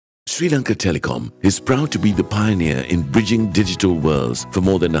Sri Lanka Telecom is proud to be the pioneer in bridging digital worlds for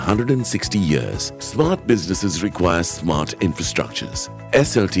more than 160 years. Smart businesses require smart infrastructures.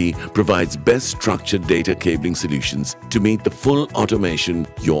 SLT provides best structured data cabling solutions to meet the full automation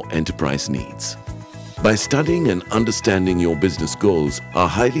your enterprise needs. By studying and understanding your business goals, our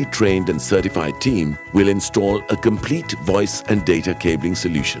highly trained and certified team will install a complete voice and data cabling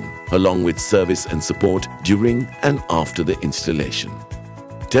solution, along with service and support during and after the installation.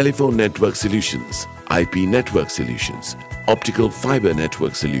 Telephone network solutions, IP network solutions, optical fiber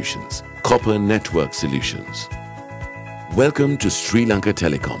network solutions, copper network solutions. Welcome to Sri Lanka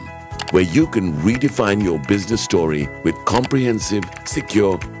Telecom, where you can redefine your business story with comprehensive,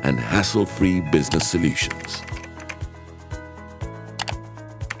 secure and hassle-free business solutions.